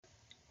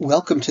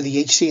Welcome to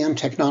the HCM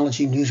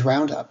Technology News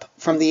Roundup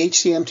from the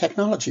HCM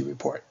Technology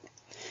Report.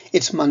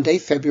 It's Monday,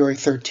 February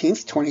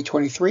 13th,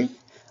 2023.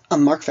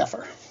 I'm Mark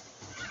Pfeffer.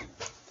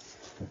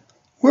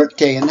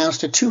 Workday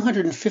announced a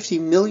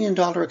 $250 million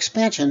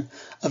expansion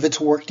of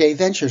its Workday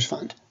Ventures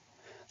Fund.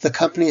 The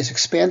company is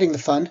expanding the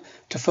fund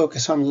to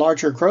focus on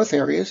larger growth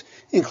areas,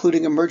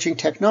 including emerging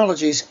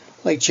technologies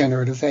like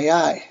generative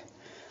AI.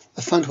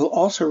 The fund will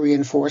also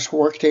reinforce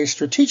Workday's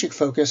strategic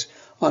focus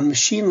on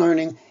machine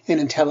learning and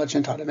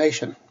intelligent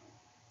automation.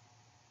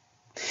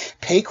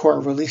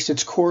 Paycor released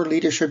its Core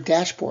Leadership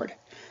Dashboard.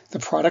 The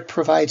product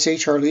provides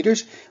HR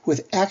leaders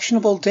with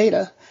actionable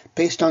data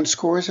based on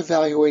scores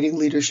evaluating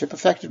leadership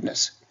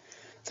effectiveness.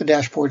 The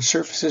dashboard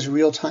surfaces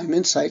real-time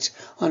insights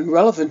on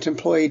relevant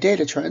employee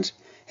data trends,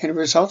 and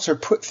results are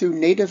put through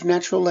native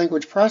natural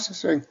language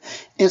processing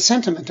and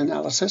sentiment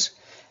analysis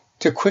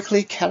to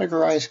quickly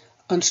categorize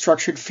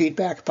unstructured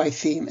feedback by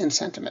theme and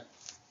sentiment.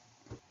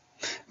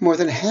 More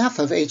than half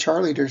of HR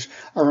leaders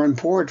are on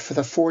board for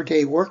the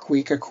 4-day work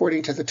week,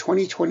 according to the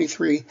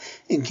 2023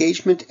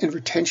 Engagement and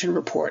Retention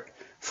Report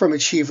from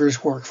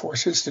Achievers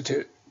Workforce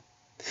Institute.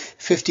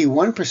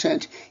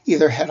 51%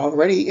 either had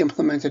already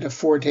implemented a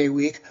 4-day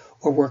week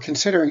or were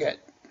considering it.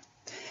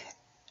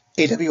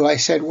 AWI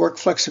said work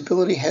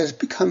flexibility has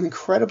become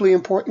incredibly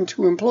important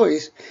to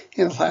employees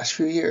in the last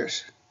few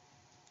years.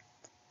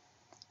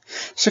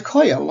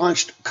 Sequoia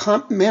launched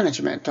Comp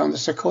Management on the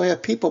Sequoia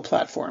People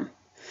platform.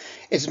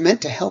 It's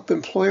meant to help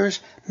employers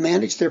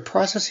manage their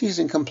processes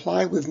and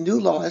comply with new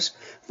laws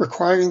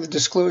requiring the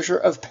disclosure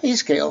of pay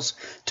scales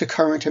to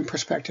current and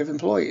prospective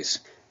employees.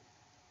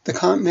 The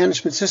Comp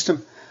Management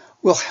system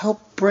will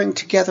help bring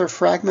together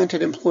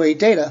fragmented employee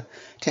data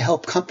to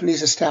help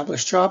companies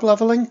establish job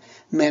leveling,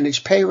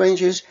 manage pay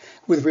ranges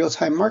with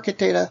real-time market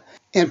data,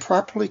 and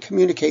properly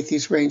communicate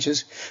these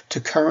ranges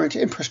to current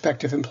and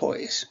prospective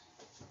employees.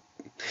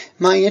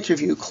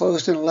 MyInterview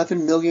closed an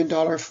 $11 million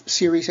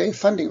Series A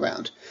funding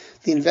round.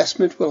 The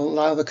investment will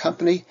allow the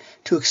company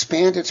to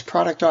expand its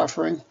product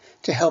offering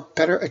to help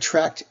better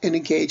attract and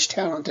engage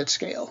talent at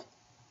scale.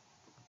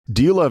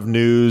 Do you love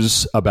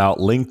news about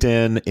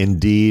LinkedIn,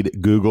 Indeed,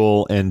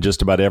 Google, and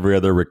just about every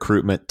other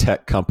recruitment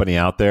tech company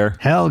out there?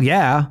 Hell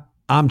yeah.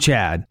 I'm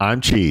Chad. I'm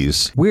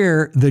Cheese.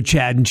 We're the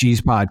Chad and Cheese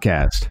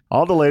Podcast.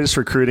 All the latest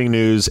recruiting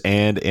news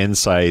and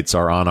insights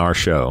are on our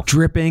show.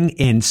 Dripping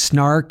in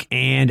snark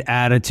and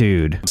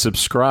attitude.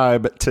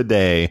 Subscribe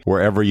today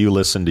wherever you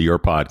listen to your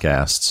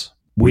podcasts.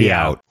 We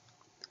out.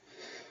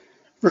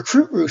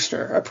 Recruit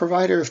Rooster, a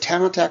provider of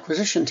talent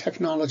acquisition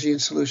technology and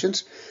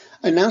solutions,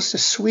 announced a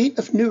suite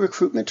of new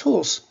recruitment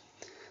tools.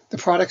 The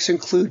products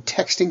include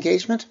text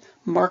engagement,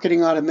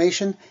 marketing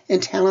automation,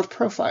 and talent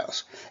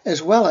profiles,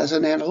 as well as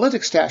an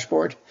analytics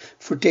dashboard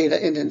for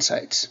data and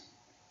insights.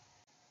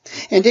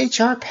 And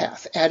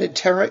HRpath added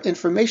Terra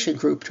Information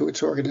Group to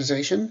its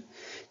organization.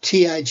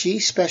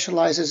 TIG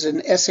specializes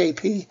in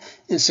SAP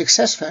and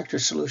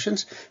SuccessFactors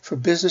solutions for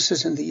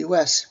businesses in the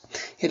U.S.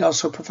 It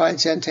also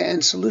provides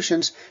end-to-end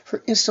solutions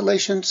for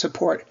installation,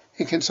 support,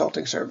 and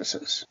consulting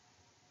services.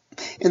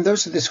 And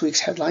those are this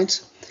week's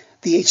headlines.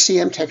 The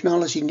HCM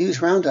Technology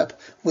News Roundup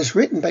was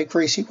written by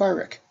Gracie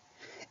Wyrick.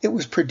 It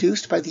was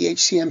produced by the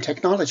HCM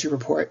Technology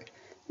Report.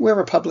 We're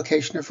a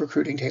publication of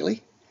Recruiting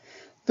Daily.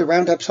 The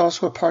Roundup's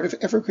also a part of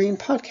Evergreen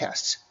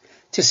Podcasts.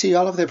 To see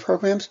all of their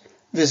programs,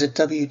 visit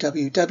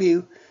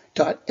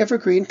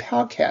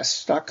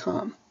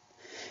www.evergreenpodcasts.com.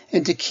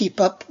 And to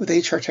keep up with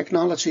HR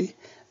technology,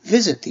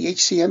 visit the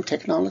HCM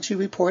Technology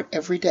Report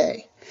every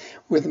day.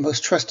 We're the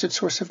most trusted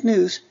source of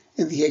news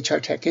in the HR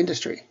tech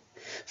industry.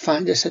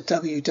 Find us at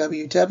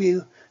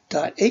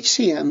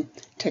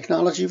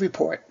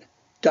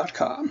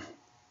www.hcmtechnologyreport.com.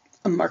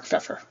 I'm Mark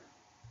Pfeffer.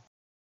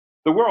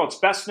 The world's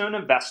best-known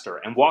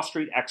investor and Wall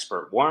Street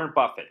expert Warren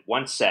Buffett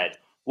once said,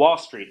 "Wall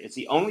Street is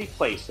the only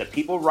place that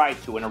people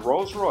ride to in a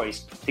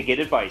Rolls-Royce to get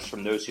advice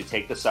from those who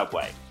take the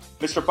subway."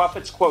 Mr.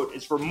 Buffett's quote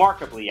is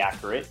remarkably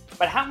accurate,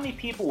 but how many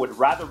people would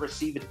rather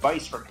receive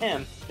advice from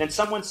him than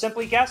someone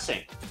simply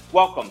guessing?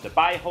 Welcome to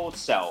Buy, Hold,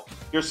 Sell,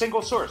 your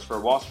single source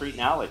for Wall Street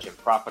knowledge and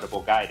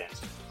profitable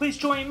guidance. Please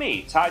join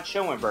me, Todd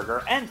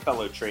Schoenberger, and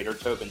fellow trader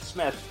Tobin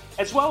Smith,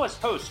 as well as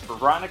host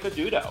Veronica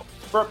Dudo,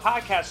 for a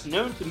podcast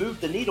known to move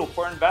the needle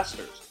for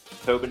investors.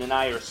 Tobin and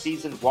I are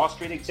seasoned Wall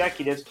Street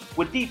executives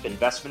with deep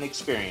investment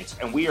experience,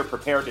 and we are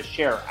prepared to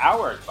share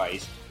our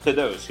advice to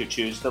those who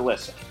choose to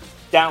listen.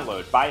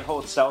 Download Buy,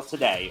 Hold, Sell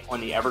today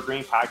on the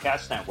Evergreen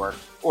Podcast Network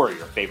or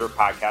your favorite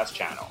podcast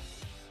channel.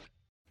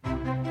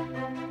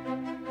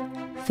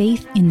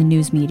 Faith in the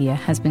news media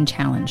has been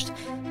challenged,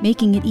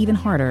 making it even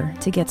harder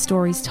to get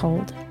stories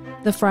told.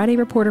 The Friday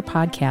Reporter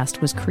podcast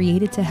was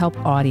created to help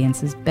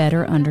audiences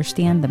better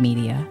understand the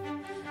media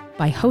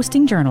by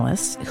hosting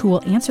journalists who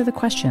will answer the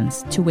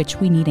questions to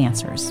which we need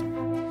answers.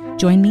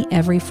 Join me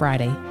every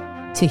Friday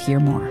to hear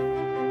more.